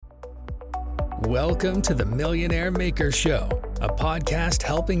Welcome to the Millionaire Maker Show, a podcast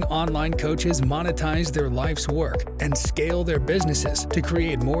helping online coaches monetize their life's work and scale their businesses to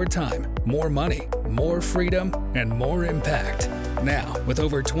create more time, more money, more freedom, and more impact. Now, with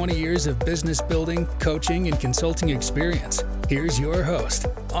over 20 years of business building, coaching, and consulting experience, here's your host,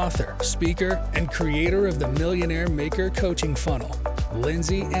 author, speaker, and creator of the Millionaire Maker Coaching Funnel,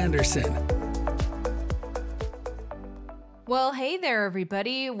 Lindsay Anderson. Well, hey there,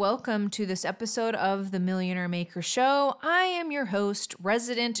 everybody. Welcome to this episode of the Millionaire Maker Show. I am your host,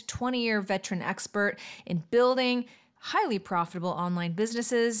 resident 20-year veteran expert in building highly profitable online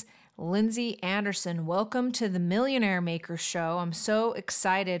businesses, Lindsay Anderson. Welcome to the Millionaire Maker Show. I'm so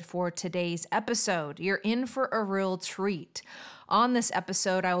excited for today's episode. You're in for a real treat. On this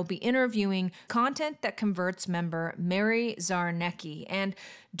episode, I will be interviewing Content That Converts member Mary Czarnecki. And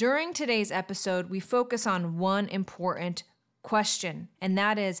during today's episode, we focus on one important question, and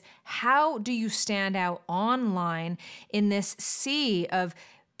that is, how do you stand out online in this sea of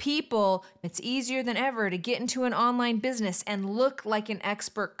people? It's easier than ever to get into an online business and look like an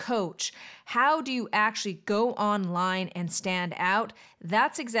expert coach. How do you actually go online and stand out?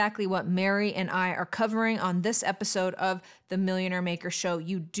 That's exactly what Mary and I are covering on this episode of the Millionaire Maker Show.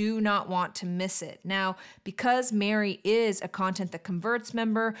 You do not want to miss it. Now, because Mary is a Content That Converts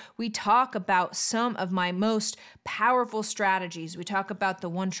member, we talk about some of my most powerful strategies. We talk about the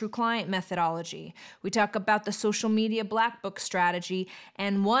One True Client methodology. We talk about the social media black book strategy,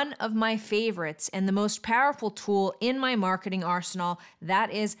 and one of my favorites and the most powerful tool in my marketing arsenal,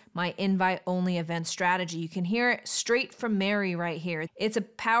 that is my invite-only event strategy. You can hear it straight from Mary right here. It's a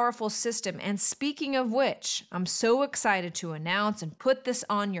powerful system. And speaking of which, I'm so excited to announce and put this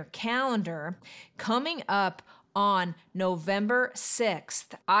on your calendar. Coming up on November 6th,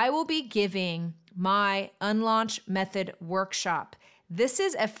 I will be giving my Unlaunch Method workshop. This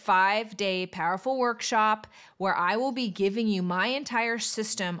is a 5-day powerful workshop where I will be giving you my entire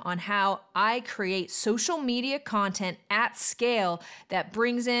system on how I create social media content at scale that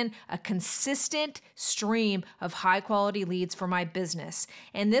brings in a consistent stream of high quality leads for my business.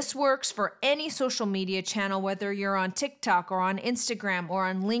 And this works for any social media channel, whether you're on TikTok or on Instagram or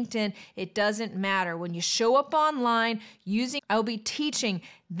on LinkedIn, it doesn't matter. When you show up online I'll be teaching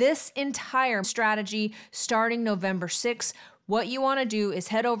this entire strategy starting November 6th. What you want to do is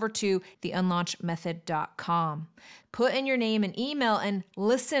head over to theunlaunchmethod.com. Put in your name and email and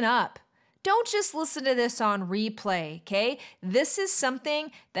listen up. Don't just listen to this on replay, okay? This is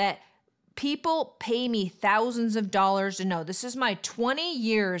something that people pay me thousands of dollars to know. This is my 20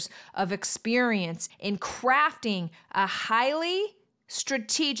 years of experience in crafting a highly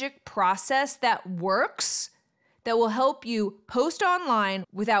strategic process that works, that will help you post online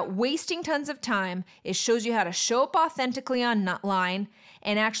without wasting tons of time. It shows you how to show up authentically online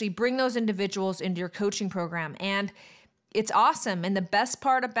and actually bring those individuals into your coaching program. And it's awesome. And the best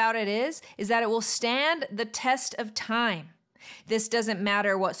part about it is that it will stand the test of time. This doesn't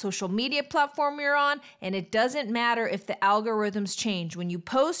matter what social media platform you're on, and it doesn't matter if the algorithms change. When you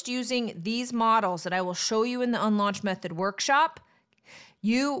post using these models that I will show you in the Unlaunch Method workshop,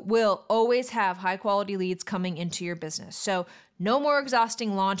 you will always have high quality leads coming into your business. So no more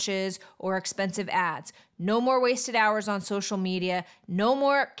exhausting launches or expensive ads. No more wasted hours on social media. No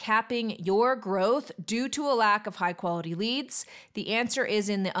more capping your growth due to a lack of high quality leads. The answer is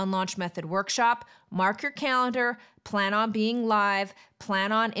in the Unlaunch Method workshop. Mark your calendar, plan on being live,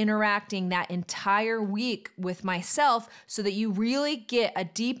 plan on interacting that entire week with myself so that you really get a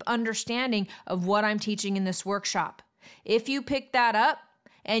deep understanding of what I'm teaching in this workshop. If you pick that up,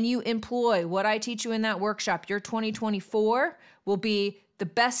 and you employ what I teach you in that workshop, your 2024 will be the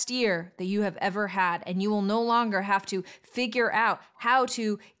best year that you have ever had. And you will no longer have to figure out how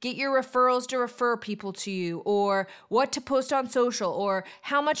to get your referrals to refer people to you, or what to post on social, or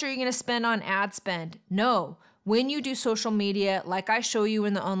how much are you going to spend on ad spend. No. When you do social media, like I show you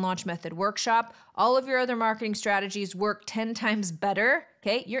in the Unlaunch Method workshop, all of your other marketing strategies work 10 times better,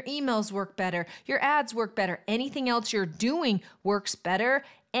 okay? Your emails work better, your ads work better, anything else you're doing works better,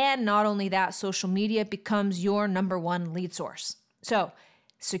 and not only that, social media becomes your number one lead source. So,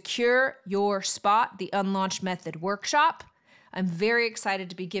 secure your spot, the Unlaunch Method workshop. I'm very excited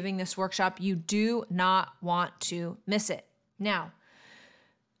to be giving this workshop. You do not want to miss it. Now,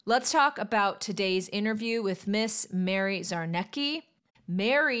 let's talk about today's interview with Miss Mary Czarnecki.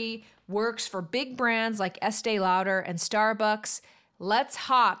 Mary works for big brands like Estee Lauder and Starbucks. Let's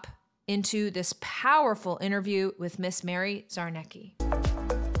hop into this powerful interview with Miss Mary Czarnecki.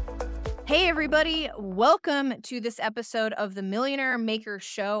 Hey everybody, welcome to this episode of the Millionaire Maker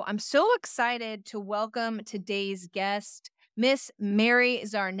Show. I'm so excited to welcome today's guest, Miss Mary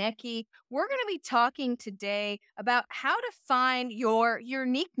Czarnecki. We're going to be talking today about how to find your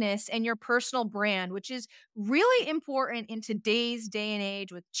uniqueness and your personal brand, which is really important in today's day and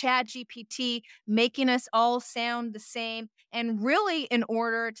age with ChatGPT making us all sound the same. And really, in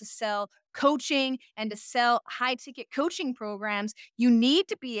order to sell coaching and to sell high ticket coaching programs, you need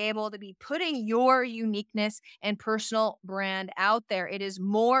to be able to be putting your uniqueness and personal brand out there. It is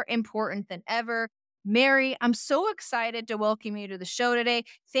more important than ever. Mary, I'm so excited to welcome you to the show today.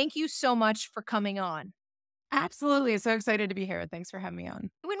 Thank you so much for coming on. Absolutely. So excited to be here. Thanks for having me on.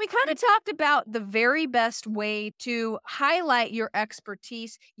 When we kind of talked about the very best way to highlight your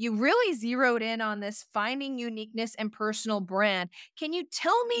expertise, you really zeroed in on this finding uniqueness and personal brand. Can you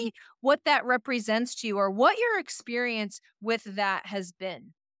tell me what that represents to you or what your experience with that has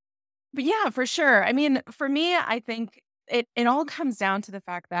been? But yeah, for sure. I mean, for me, I think it all comes down to the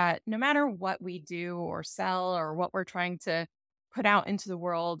fact that no matter what we do or sell or what we're trying to put out into the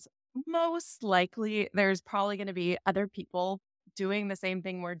world, most likely there's probably going to be other people doing the same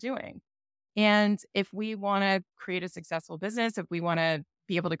thing we're doing. And if we want to create a successful business, if we want to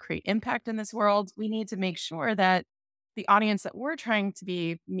be able to create impact in this world, we need to make sure that the audience that we're trying to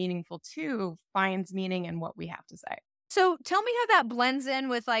be meaningful to finds meaning in what we have to say. So tell me how that blends in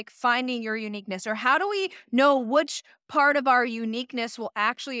with like finding your uniqueness, or how do we know which part of our uniqueness will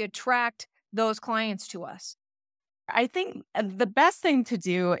actually attract those clients to us? I think the best thing to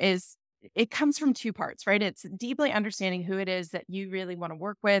do is it comes from two parts, right? It's deeply understanding who it is that you really want to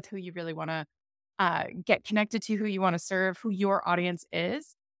work with, who you really want to get connected to, who you want to serve, who your audience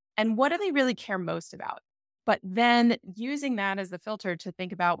is, and what do they really care most about. But then using that as the filter to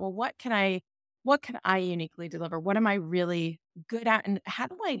think about, well, what can I uniquely deliver? What am I really good at? And how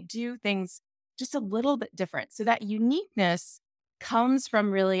do I do things just a little bit different? So that uniqueness comes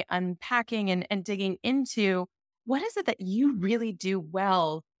from really unpacking and digging into what is it that you really do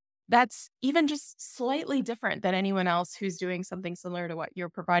well that's even just slightly different than anyone else who's doing something similar to what you're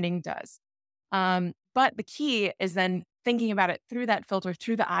providing does. But the key is then thinking about it through that filter,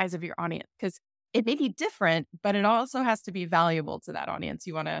 through the eyes of your audience, because it may be different, but it also has to be valuable to that audience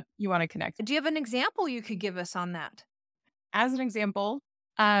you want to connect. Do you have an example you could give us on that? As an example,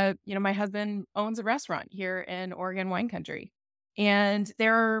 my husband owns a restaurant here in Oregon wine country. And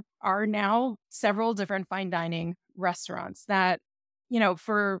there are now several different fine dining restaurants that,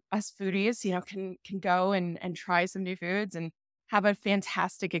 for us foodies, can go and try some new foods and have a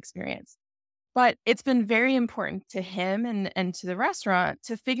fantastic experience. But it's been very important to him and to the restaurant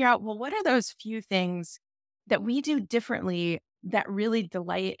to figure out, well, what are those few things that we do differently that really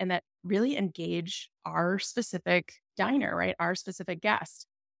delight and that really engage our specific diner, right? Our specific guest.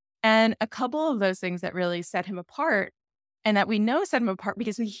 And a couple of those things that really set him apart and that we know set him apart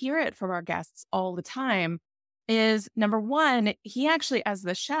because we hear it from our guests all the time is number one, he actually, as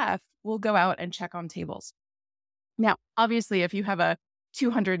the chef, will go out and check on tables. Now, obviously, if you have a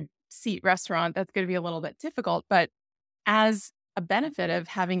 200 seat restaurant, that's going to be a little bit difficult. But as a benefit of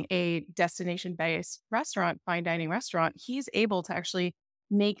having a destination based restaurant, fine dining restaurant, he's able to actually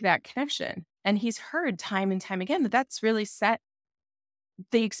make that connection. And he's heard time and time again that that's really set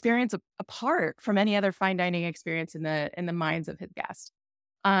the experience apart from any other fine dining experience in the minds of his guests.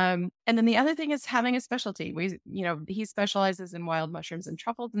 And then the other thing is having a specialty. He specializes in wild mushrooms and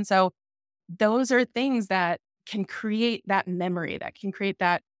truffles. And so those are things that can create that memory, that can create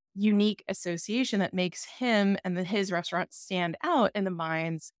that unique association that makes him and his restaurant stand out in the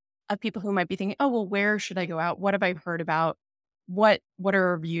minds of people who might be thinking, oh, well, where should I go out? What have I heard about? What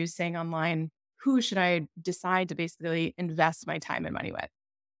are reviews saying online? Who should I decide to basically invest my time and money with?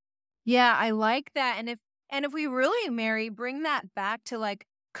 Yeah, I like that. And if we really, Mary, bring that back to like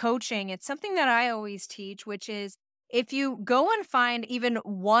coaching, it's something that I always teach, which is if you go and find even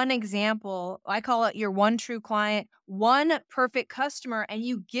one example, I call it your one true client, one perfect customer, and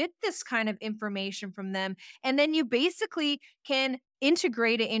you get this kind of information from them, and then you basically can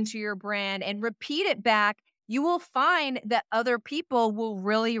integrate it into your brand and repeat it back. You will find that other people will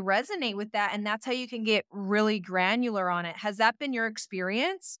really resonate with that. And that's how you can get really granular on it. Has that been your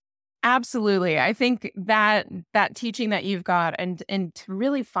experience? Absolutely. I think that teaching that you've got and to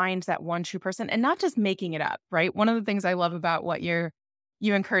really find that one true person and not just making it up, right? One of the things I love about what you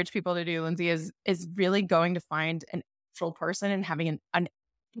encourage people to do, Lindsay, is really going to find an actual person and having an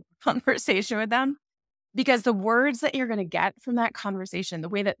conversation with them. Because the words that you're going to get from that conversation, the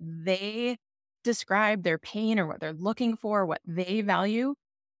way that they describe their pain or what they're looking for, what they value,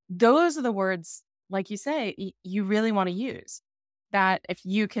 those are the words, like you say, you really want to use. That if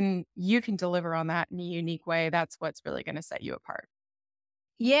you can deliver on that in a unique way, that's what's really going to set you apart.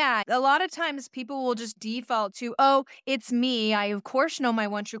 Yeah, a lot of times people will just default to, oh, it's me. I, of course, know my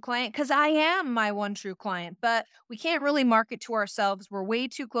one true client because I am my one true client, but we can't really market to ourselves. We're way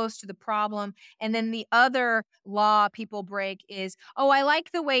too close to the problem. And then the other law people break is, oh, I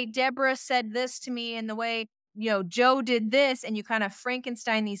like the way Deborah said this to me and the way, Joe did this. And you kind of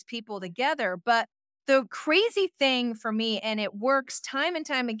Frankenstein these people together. But the crazy thing for me, and it works time and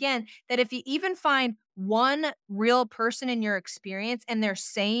time again, that if you even find one real person in your experience and they're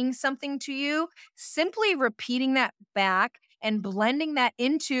saying something to you, simply repeating that back and blending that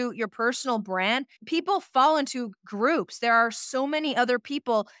into your personal brand, people fall into groups. There are so many other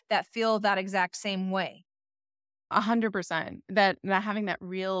people that feel that exact same way. 100%. That having that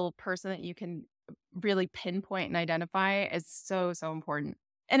real person that you can really pinpoint and identify is so, so important.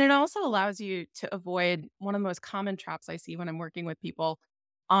 And it also allows you to avoid one of the most common traps I see when I'm working with people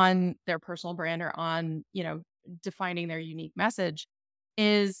on their personal brand or on, defining their unique message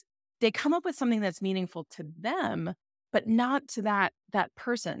is they come up with something that's meaningful to them, but not to that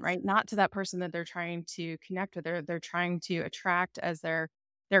person, right? Not to that person that they're trying to connect with, or they're trying to attract as their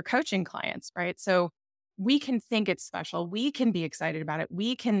coaching clients, right? So we can think it's special. We can be excited about it.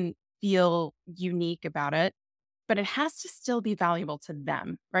 We can feel unique about it, but it has to still be valuable to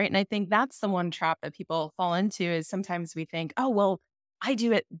them. Right. And I think that's the one trap that people fall into is sometimes we think, oh, well, I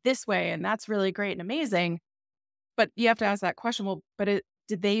do it this way and that's really great and amazing. But you have to ask that question. Well, did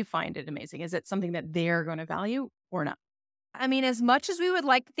they find it amazing? Is it something that they're going to value or not? I mean, as much as we would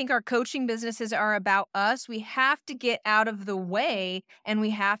like to think our coaching businesses are about us, we have to get out of the way and we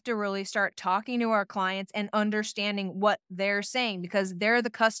have to really start talking to our clients and understanding what they're saying because they're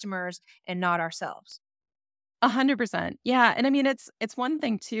the customers and not ourselves. 100%. Yeah. And I mean, it's one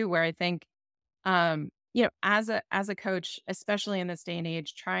thing too, where I think, as a coach, especially in this day and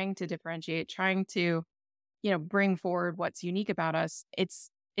age, trying to differentiate, trying to bring forward what's unique about us, it's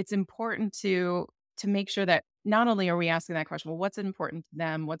important to make sure that not only are we asking that question, well, what's important to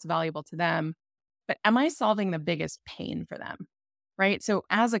them, what's valuable to them, but am I solving the biggest pain for them? Right? So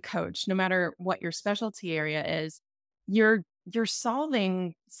as a coach, no matter what your specialty area is, you're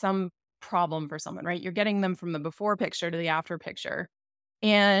solving some problem for someone, right? You're getting them from the before picture to the after picture.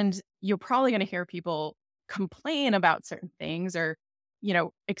 And you're probably going to hear people complain about certain things or,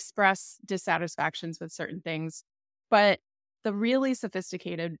 express dissatisfactions with certain things. But the really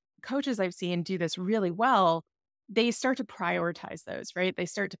sophisticated coaches I've seen do this really well. They start to prioritize those, right? They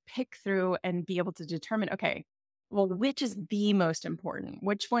start to pick through and be able to determine, okay, well, which is the most important?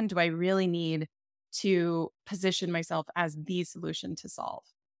 Which one do I really need to position myself as the solution to solve?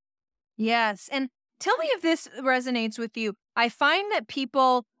 Yes. And tell me if this resonates with you. I find that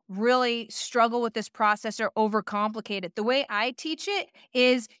people really struggle with this process or overcomplicate it. The way I teach it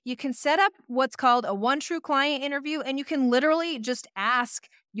is you can set up what's called a one true client interview, and you can literally just ask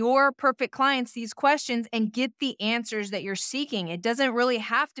your perfect clients these questions and get the answers that you're seeking. It doesn't really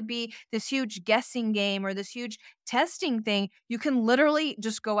have to be this huge guessing game or this huge testing thing. You can literally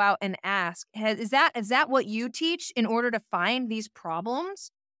just go out and ask. Is that what you teach in order to find these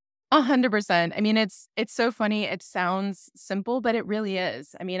problems? 100%. I mean, it's so funny. It sounds simple, but it really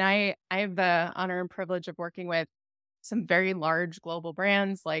is. I mean, I have the honor and privilege of working with some very large global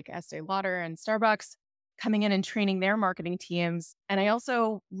brands like Estee Lauder and Starbucks coming in and training their marketing teams. And I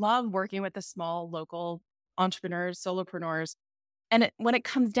also love working with the small local entrepreneurs, solopreneurs. And when it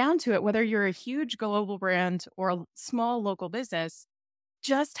comes down to it, whether you're a huge global brand or a small local business,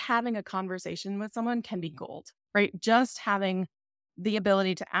 just having a conversation with someone can be gold, right? Just having the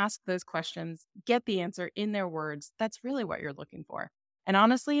ability to ask those questions, get the answer in their words. That's really what you're looking for. And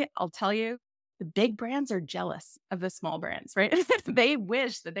honestly, I'll tell you, the big brands are jealous of the small brands, right? They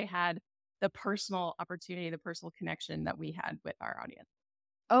wish that they had the personal opportunity, the personal connection that we had with our audience.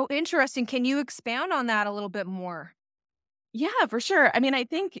 Oh, interesting. Can you expound on that a little bit more? Yeah, for sure. I mean, I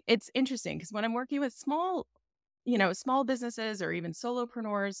think it's interesting because when I'm working with small businesses or even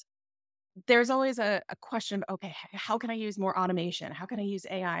solopreneurs, there's always a question of, okay, how can I use more automation? How can I use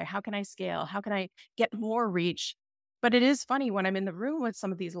AI? How can I scale? How can I get more reach? But it is funny when I'm in the room with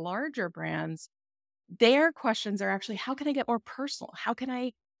some of these larger brands, their questions are actually, how can I get more personal? How can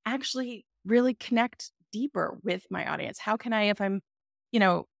I actually really connect deeper with my audience? How can I, you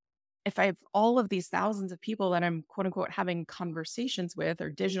know, if I have all of these thousands of people that I'm quote unquote having conversations with or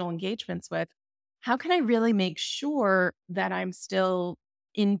digital engagements with, how can I really make sure that I'm still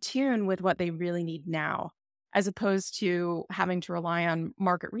in tune with what they really need now, as opposed to having to rely on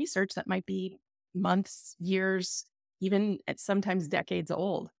market research that might be months, years, even at sometimes decades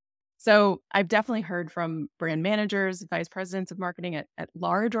old. So I've definitely heard from brand managers, vice presidents of marketing at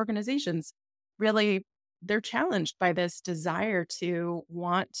large organizations really they're challenged by this desire to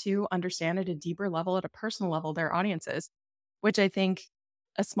want to understand at a deeper level, at a personal level, their audiences, which I think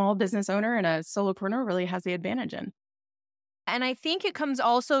a small business owner and a solopreneur really has the advantage in. And I think it comes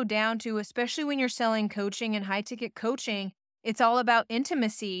also down to, especially when you're selling coaching and high ticket coaching, it's all about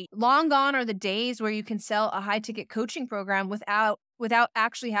intimacy. Long gone are the days where you can sell a high ticket coaching program without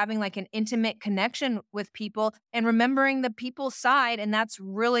actually having like an intimate connection with people and remembering the people's side. And that's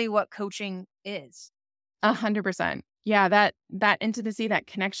really what coaching is. 100%. Yeah, that intimacy, that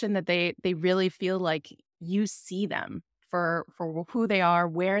connection that they really feel like you see them for who they are,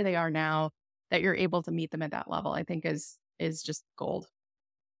 where they are now, that you're able to meet them at that level, I think is just gold.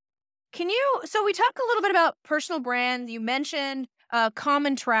 So we talk a little bit about personal brand. You mentioned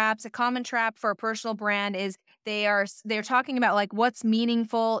common traps. A common trap for a personal brand is they're talking about like what's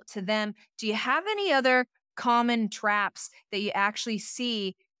meaningful to them. Do you have any other common traps that you actually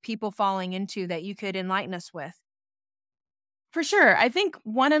see people falling into that you could enlighten us with? For sure. I think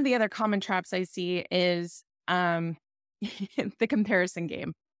one of the other common traps I see is the comparison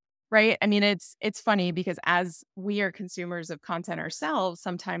game. Right? I mean, it's funny because as we are consumers of content ourselves,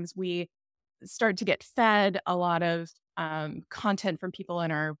 sometimes we start to get fed a lot of content from people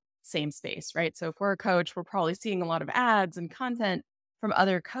in our same space, right? So if we're a coach, we're probably seeing a lot of ads and content from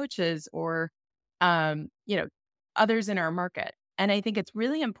other coaches or you know, others in our market. And I think it's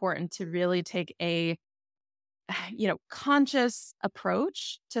really important to really take a conscious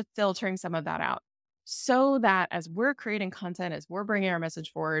approach to filtering some of that out so that as we're creating content, as we're bringing our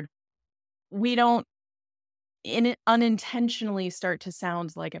message forward, we don't unintentionally start to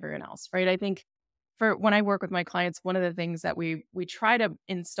sound like everyone else, right? I think for when I work with my clients, one of the things that we try to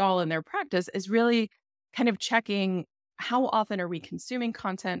install in their practice is really kind of checking how often are we consuming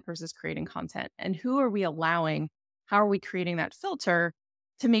content versus creating content, and who are we allowing? How are we creating that filter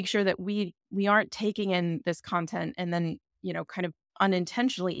to make sure that we aren't taking in this content and then kind of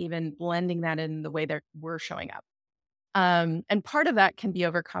unintentionally even blending that in the way that we're showing up. And part of that can be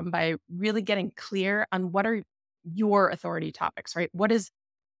overcome by really getting clear on what are your authority topics, right? What is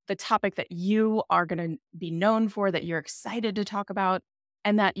the topic that you are going to be known for, that you're excited to talk about,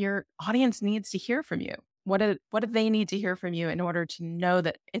 and that your audience needs to hear from you? What do they need to hear from you in order to know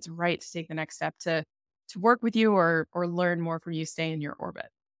that it's right to take the next step to work with you or learn more from you, stay in your orbit?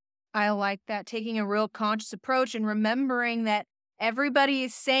 I like that, taking a real conscious approach and remembering that everybody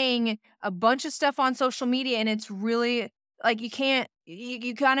is saying a bunch of stuff on social media, and it's really like you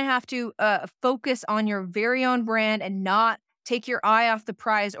kind of have to focus on your very own brand and not take your eye off the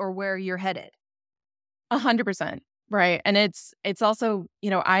prize or where you're headed. 100%. Right. And it's also,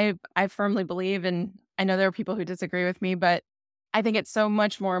 I firmly believe, and I know there are people who disagree with me, but I think it's so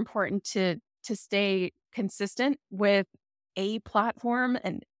much more important to stay consistent with a platform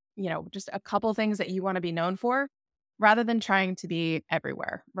and, just a couple things that you want to be known for rather than trying to be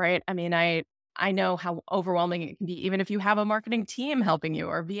everywhere. Right. I mean, I know how overwhelming it can be, even if you have a marketing team helping you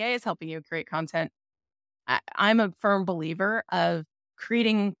or VAs helping you create content. I'm a firm believer of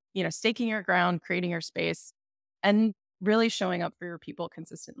creating, staking your ground, creating your space, and really showing up for your people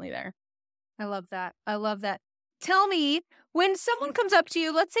consistently there. I love that. I love that. Tell me, when someone comes up to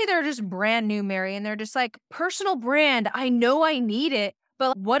you, let's say they're just brand new, Mary, and they're just like, personal brand, I know I need it,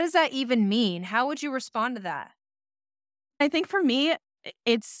 but what does that even mean? How would you respond to that? I think for me,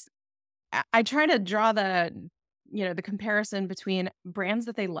 it's I try to draw the comparison between brands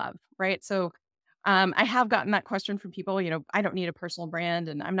that they love, right? So I have gotten that question from people, I don't need a personal brand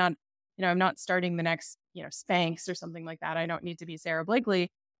and I'm not starting the next, Spanx or something like that. I don't need to be Sarah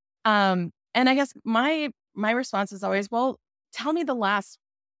Blakely. And I guess my response is always, well, tell me the last,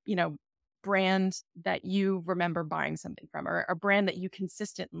 you know, brand that you remember buying something from, or a brand that you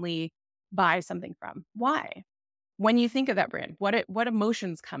consistently buy something from. Why? When you think of that brand, what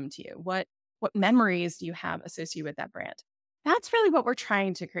emotions come to you? What memories do you have associated with that brand? That's really what we're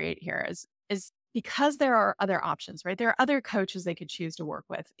trying to create here is because there are other options, right? There are other coaches they could choose to work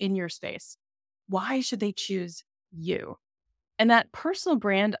with in your space. Why should they choose you? And that personal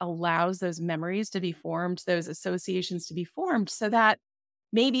brand allows those memories to be formed, those associations to be formed so that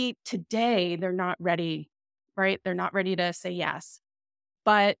maybe today they're not ready, right? They're not ready to say yes.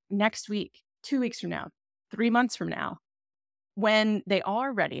 But next week, 2 weeks from now, 3 months from now, when they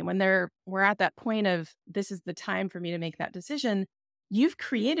are ready, when we're at that point of this is the time for me to make that decision, you've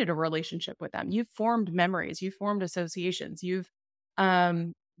created a relationship with them. You've formed memories, you've formed associations, you've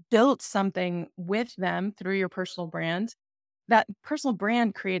um, built something with them through your personal brand. That personal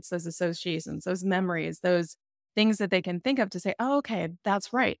brand creates those associations, those memories, those things that they can think of to say, oh, okay,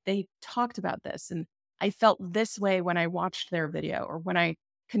 that's right. They talked about this. And I felt this way when I watched their video or when I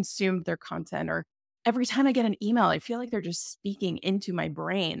consumed their content, or every time I get an email, I feel like they're just speaking into my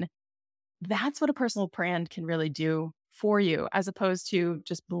brain. That's what a personal brand can really do for you, as opposed to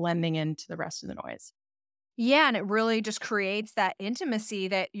just blending into the rest of the noise. Yeah, and it really just creates that intimacy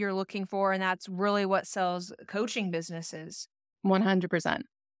that you're looking for, and that's really what sells coaching businesses. 100%.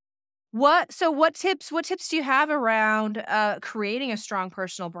 What tips do you have around creating a strong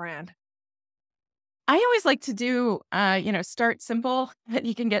personal brand? I always like to do, start simple, that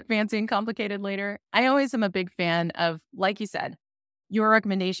you can get fancy and complicated later. I always am a big fan of, like you said, your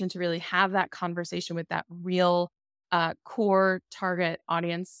recommendation to really have that conversation with that real core target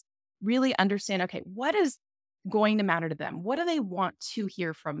audience. Really understand, okay, what is going to matter to them? What do they want to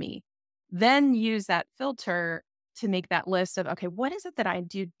hear from me? Then use that filter to make that list of, okay, what is it that I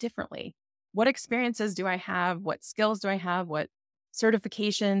do differently? What experiences do I have? What skills do I have? What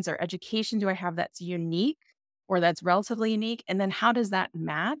certifications or education do I have that's unique or that's relatively unique? And then how does that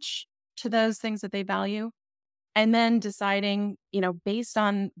match to those things that they value? And then deciding, based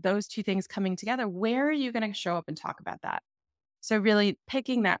on those two things coming together, where are you going to show up and talk about that? So, really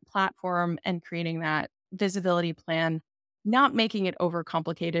picking that platform and creating that visibility plan, not making it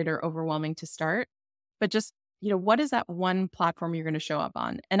overcomplicated or overwhelming to start, but just, what is that one platform you're going to show up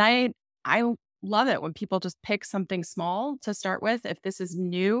on? And I love it when people just pick something small to start with. If this is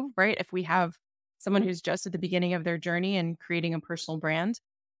new, right? If we have someone who's just at the beginning of their journey and creating a personal brand,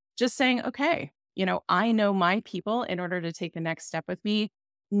 just saying, okay, I know my people, in order to take the next step with me,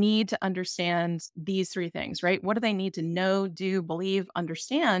 need to understand these three things, right? What do they need to know, do, believe,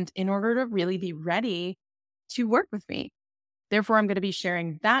 understand in order to really be ready to work with me? Therefore, I'm going to be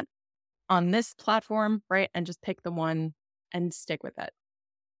sharing that on this platform, right? And just pick the one and stick with it.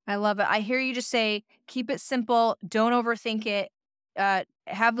 I love it. I hear you just say, keep it simple, don't overthink it.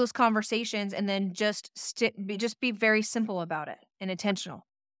 Have those conversations, and then just be very simple about it and intentional.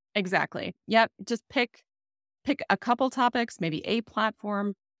 Exactly. Yep. Just pick a couple topics, maybe a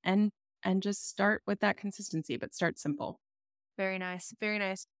platform, and just start with that consistency, but start simple. Very nice. Very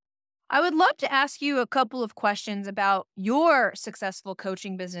nice. I would love to ask you a couple of questions about your successful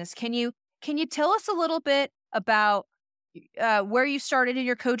coaching business. Can you tell us a little bit about where you started in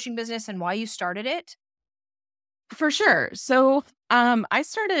your coaching business and why you started it? For sure. So, I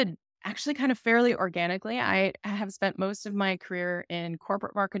started actually kind of fairly organically. I have spent most of my career in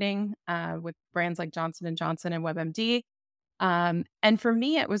corporate marketing with brands like Johnson and Johnson and WebMD. And for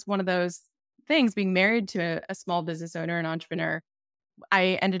me, it was one of those things. Being married to a small business owner and entrepreneur,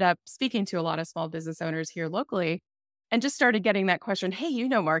 I ended up speaking to a lot of small business owners here locally, and just started getting that question. Hey,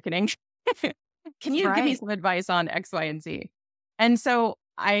 marketing. Can you give me Right. some advice on X, Y, and Z? And so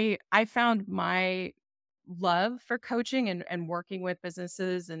I found my love for coaching and working with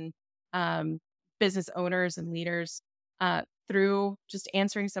businesses and um, business owners and leaders through just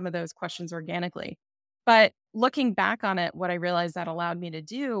answering some of those questions organically. But looking back on it, what I realized that allowed me to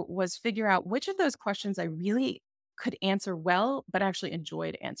do was figure out which of those questions I really could answer well, but actually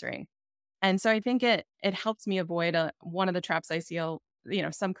enjoyed answering. And so I think it helps me avoid one of the traps I see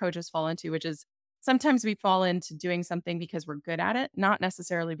some coaches fall into, which is sometimes we fall into doing something because we're good at it, not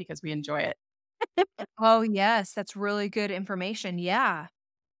necessarily because we enjoy it. Oh, yes, that's really good information. Yeah.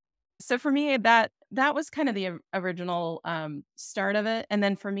 So for me, that was kind of the original start of it, and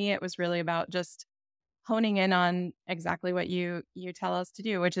then for me, it was really about just honing in on exactly what you tell us to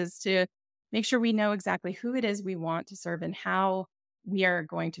do, which is to make sure we know exactly who it is we want to serve and how we are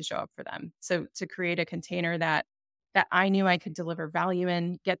going to show up for them. So to create a container that I knew I could deliver value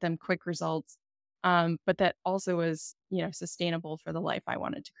in, get them quick results, but that also was sustainable for the life I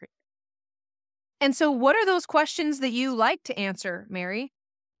wanted to create. And so, what are those questions that you like to answer, Mary?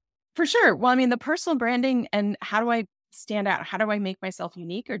 For sure. Well, I mean, the personal branding and how do I stand out? How do I make myself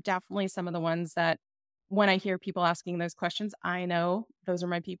unique are definitely some of the ones that when I hear people asking those questions, I know those are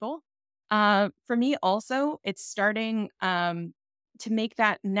my people. For me, also, it's starting to make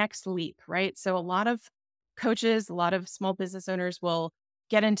that next leap, right? So, a lot of coaches, a lot of small business owners will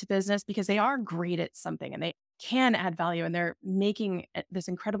get into business because they are great at something and they can add value and they're making this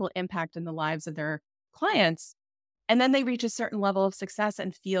incredible impact in the lives of their clients, and then they reach a certain level of success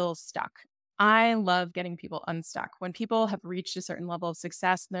and feel stuck. I love getting people unstuck. When people have reached a certain level of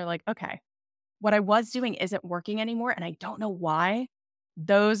success and they're like, okay, what I was doing isn't working anymore and I don't know why.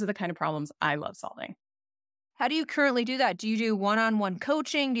 Those are the kind of problems I love solving. How do you currently do that? Do you do one on one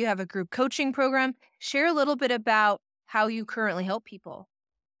coaching? Do you have a group coaching program? Share a little bit about how you currently help people.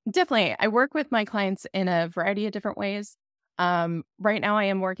 Definitely. I work with my clients in a variety of different ways. Right now, I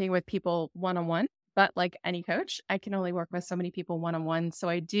am working with people one on one, but like any coach, I can only work with so many people one on one. So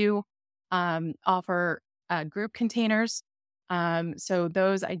I do offer group containers. So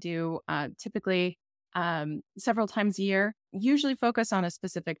those I do typically. several times a year, usually focus on a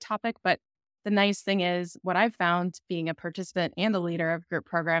specific topic. But the nice thing is, what I've found being a participant and a leader of group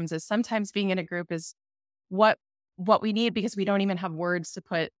programs is sometimes being in a group is what what we need because we don't even have words to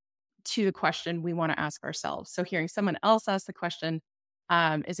put to the question we want to ask ourselves. So hearing someone else ask the question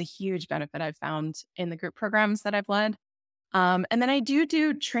is a huge benefit I've found in the group programs that I've led. And then I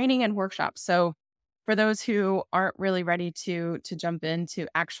do training and workshops. So for those who aren't really ready to jump into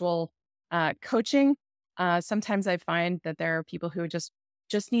actual coaching, sometimes I find that there are people who just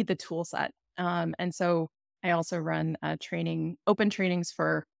need the tool set. And so I also run open trainings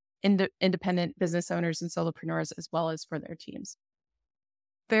for independent business owners and solopreneurs, as well as for their teams.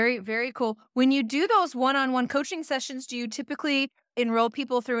 Very, very cool. When you do those one-on-one coaching sessions, do you typically enroll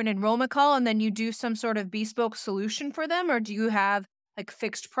people through an enrollment call and then you do some sort of bespoke solution for them? Or do you have like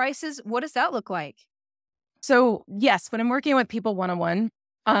fixed prices? What does that look like? So yes, when I'm working with people one on one,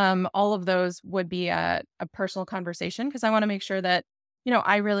 all of those would be a personal conversation because I want to make sure that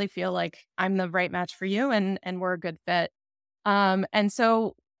I really feel like I'm the right match for you and we're a good fit. And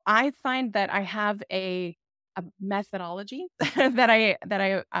so I find that I have a methodology that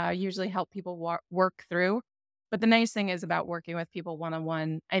I usually help people work through. But the nice thing is about working with people one on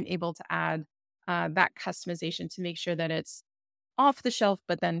one, I'm able to add that customization to make sure that it's off the shelf,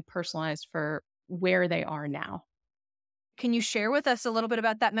 but then personalized for where they are now. Can you share with us a little bit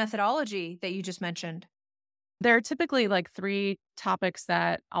about that methodology that you just mentioned? There are typically like three topics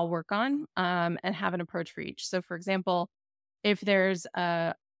that I'll work on and have an approach for each. So, for example, if there's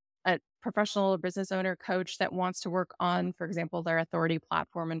a professional business owner coach that wants to work on, for example, their authority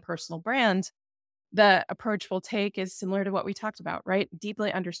platform and personal brand, the approach we'll take is similar to what we talked about, right?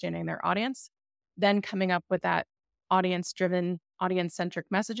 Deeply understanding their audience, then coming up with that audience driven, audience centric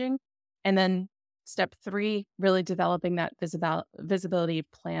messaging. And then step three, really developing that visibility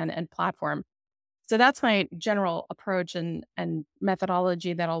plan and platform. So that's my general approach and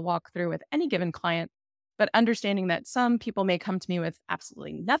methodology that I'll walk through with any given client. But understanding that some people may come to me with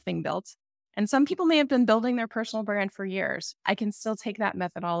absolutely nothing built, and some people may have been building their personal brand for years. I can still take that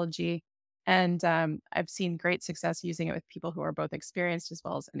methodology, and I've seen great success using it with people who are both experienced as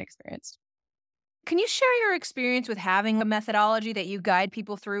well as inexperienced. Can you share your experience with having a methodology that you guide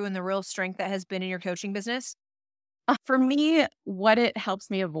people through and the real strength that has been in your coaching business? For me, what it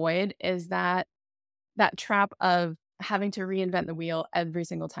helps me avoid is that trap of having to reinvent the wheel every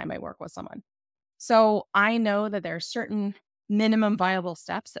single time I work with someone. So I know that there are certain minimum viable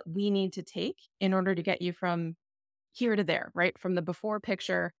steps that we need to take in order to get you from here to there, right? From the before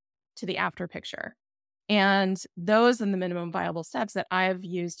picture to the after picture. And those are the minimum viable steps that I've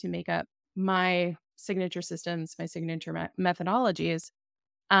used to make up my signature systems, my signature methodologies.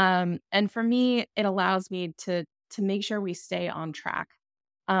 And for me, it allows me to make sure we stay on track.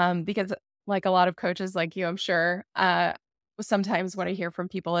 Because like a lot of coaches like you, I'm sure, sometimes what I hear from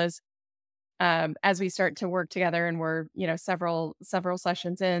people is as we start to work together and we're, several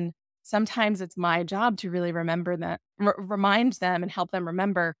sessions in, sometimes it's my job to really remember that, remind them and help them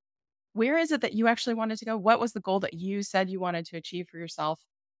remember where is it that you actually wanted to go? What was the goal that you said you wanted to achieve for yourself?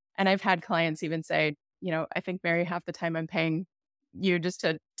 And I've had clients even say, I think Mary, half the time I'm paying you just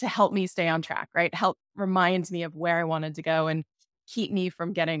to help me stay on track, right? Help reminds me of where I wanted to go and keep me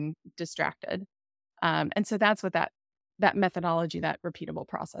from getting distracted. And so that's what that methodology, that repeatable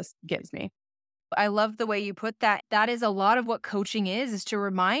process gives me. I love the way you put that. That is a lot of what coaching is to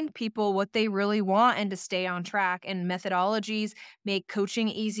remind people what they really want and to stay on track. And methodologies make coaching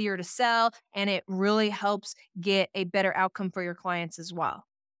easier to sell, and it really helps get a better outcome for your clients as well.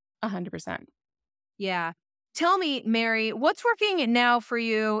 100%. Yeah. Tell me, Mary, what's working now for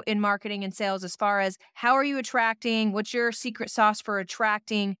you in marketing and sales as far as how are you attracting? What's your secret sauce for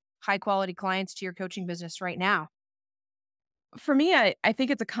attracting high quality clients to your coaching business right now? For me, I think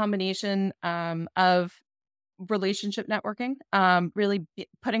it's a combination of relationship networking, really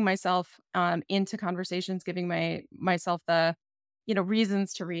putting myself into conversations, giving myself the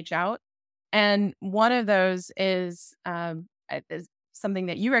reasons to reach out. And one of those is something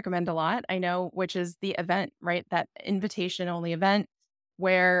that you recommend a lot, I know, which is the event, right? That invitation only event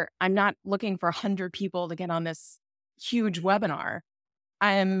where I'm not looking for 100 people to get on this huge webinar.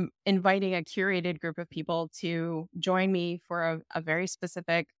 I'm inviting a curated group of people to join me for a very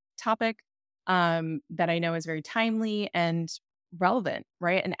specific topic that I know is very timely and relevant,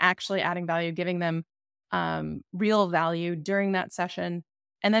 right? And actually adding value, giving them real value during that session,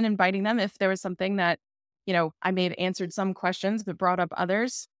 and then inviting them if there was something that, I may have answered some questions, but brought up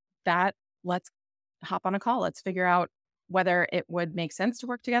others, that let's hop on a call. Let's figure out whether it would make sense to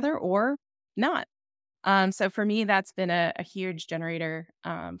work together or not. So for me, that's been a huge generator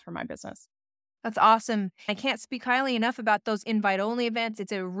for my business. That's awesome. I can't speak highly enough about those invite-only events.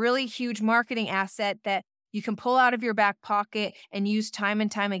 It's a really huge marketing asset that you can pull out of your back pocket and use time and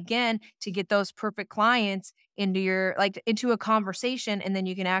time again to get those perfect clients into into a conversation, and then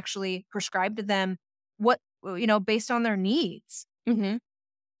you can actually prescribe to them what, based on their needs. Hmm. Yeah.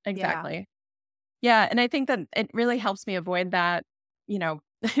 Exactly. Yeah. And I think that it really helps me avoid that, you know,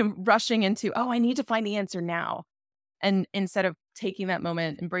 rushing into, oh, I need to find the answer now. And instead of taking that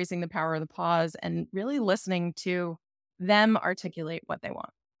moment, embracing the power of the pause and really listening to them articulate what they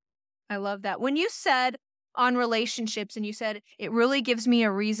want. I love that. When you said on relationships and you said it really gives me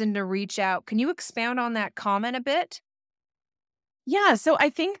a reason to reach out, can you expound on that comment a bit? Yeah. So I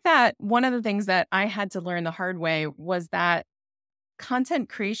think that one of the things that I had to learn the hard way was that content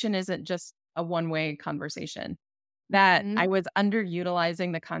creation isn't just a one way conversation, that Mhm. I was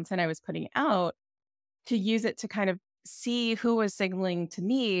underutilizing the content I was putting out to use it to kind of see who was signaling to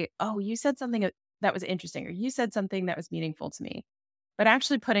me, oh, you said something that was interesting, or you said something that was meaningful to me. But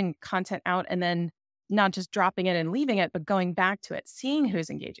actually putting content out and then not just dropping it and leaving it, but going back to it, seeing who's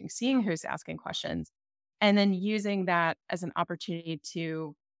engaging, seeing who's asking questions, and then using that as an opportunity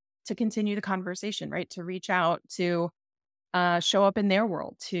to continue the conversation, right? To reach out, to show up in their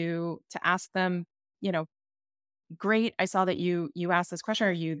world, to ask them, you know, great, I saw that you asked this question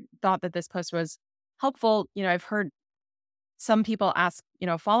or you thought that this post was helpful. You know, I've heard some people ask,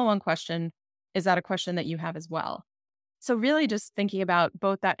 a follow-on question, is that a question that you have as well? So really just thinking about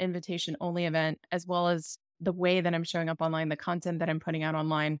both that invitation only event as well as the way that I'm showing up online, the content that I'm putting out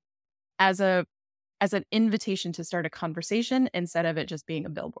online as an invitation to start a conversation instead of it just being a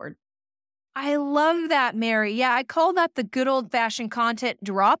billboard. I love that, Mary. Yeah, I call that the good old fashioned content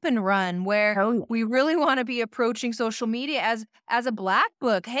drop and run, where Oh, yeah. we really want to be approaching social media as a black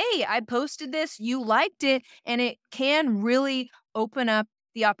book. Hey, I posted this, you liked it, and it can really open up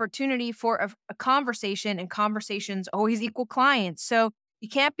the opportunity for a conversation, and conversations always equal clients. So you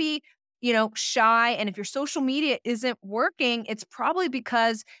can't be, shy. And if your social media isn't working, it's probably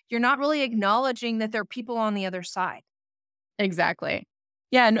because you're not really acknowledging that there are people on the other side. Exactly.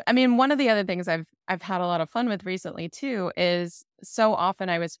 Yeah, and I mean, one of the other things I've had a lot of fun with recently too is so often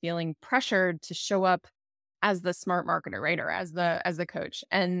I was feeling pressured to show up as the smart marketer, right? Or as the coach.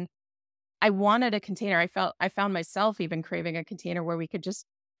 And I wanted a container. I found myself even craving a container where we could just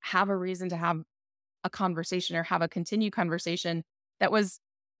have a reason to have a conversation or have a continued conversation that was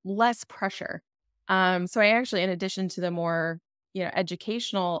less pressure. So I actually, in addition to the more,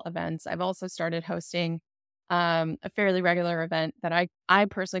 educational events, I've also started hosting a fairly regular event that I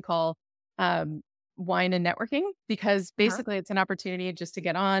personally call um, wine and networking, because Uh-huh. basically it's an opportunity just to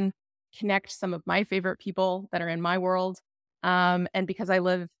get on, connect some of my favorite people that are in my world. And because I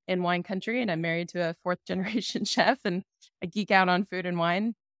live in wine country and I'm married to a fourth generation chef and I geek out on food and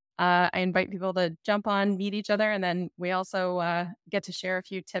wine, I invite people to jump on, meet each other, and then we also get to share a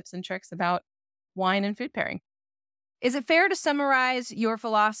few tips and tricks about wine and food pairing. Is it fair to summarize your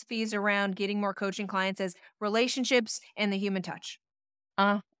philosophies around getting more coaching clients as relationships and the human touch?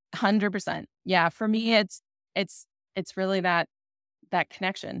 100%. Yeah, for me, it's it's really that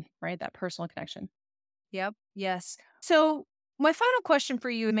connection, right? That personal connection. Yep. Yes. So, my final question for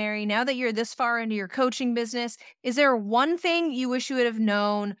you, Mary, now that you're this far into your coaching business, is there one thing you wish you would have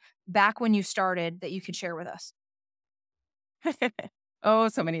known back when you started that you could share with us? Oh,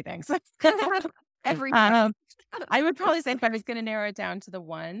 so many things. Everything. um, I would probably say if I was going to narrow it down to the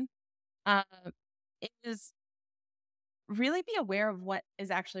one, uh, it is really be aware of what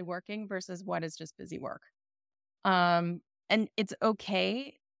is actually working versus what is just busy work. Um, and it's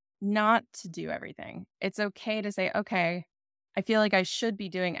okay not to do everything. It's okay to say, okay, I feel like I should be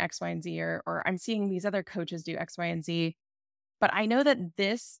doing X, Y, and Z, or I'm seeing these other coaches do X, Y, and Z, but I know that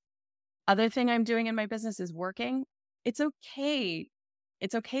this other thing I'm doing in my business is working. It's okay.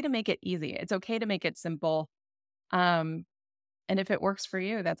 It's okay to make it easy. It's okay to make it simple. Um, and if it works for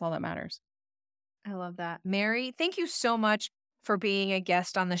you, that's all that matters. I love that. Mary, thank you so much for being a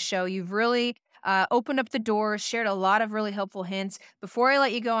guest on the show. You've really opened up the doors, shared a lot of really helpful hints. Before I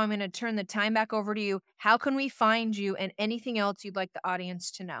let you go, I'm going to turn the time back over to you. How can we find you, and anything else you'd like the audience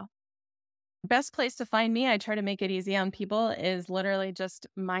to know? Best place to find me, I try to make it easy on people, is literally just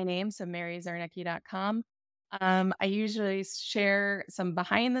my name. So maryczarnecki.com. I usually share some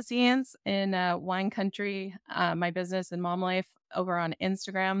behind the scenes in wine country, my business and mom life over on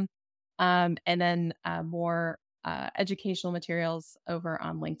Instagram. And then more educational materials over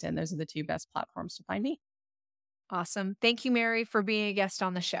on LinkedIn. Those are the two best platforms to find me. Awesome. Thank you, Mary, for being a guest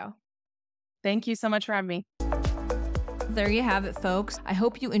on the show. Thank you so much for having me. There you have it, folks. I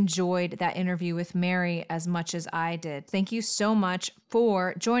hope you enjoyed that interview with Mary as much as I did. Thank you so much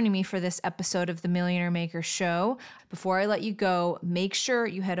for joining me for this episode of the Millionaire Maker Show. Before I let you go, make sure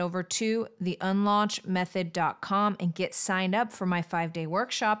you head over to theunlaunchmethod.com and get signed up for my 5-day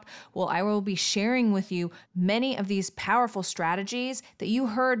workshop. Well, I will be sharing with you many of these powerful strategies that you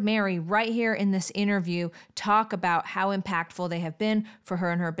heard Mary right here in this interview talk about how impactful they have been for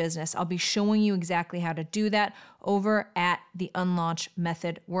her and her business. I'll be showing you exactly how to do that over at the Unlaunch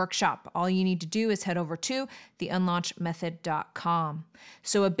Method Workshop. All you need to do is head over to theunlaunchmethod.com.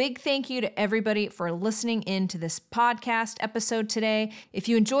 So a big thank you to everybody for listening in to this podcast episode today. If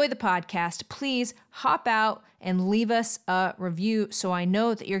you enjoy the podcast, please hop out and leave us a review so I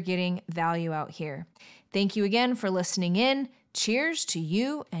know that you're getting value out here. Thank you again for listening in. Cheers to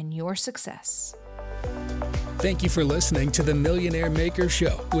you and your success. Thank you for listening to the Millionaire Maker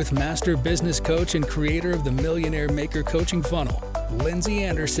Show with master business coach and creator of the Millionaire Maker Coaching Funnel, Lindsay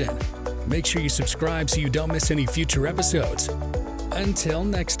Anderson. Make sure you subscribe so you don't miss any future episodes. Until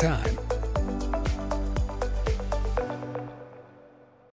next time.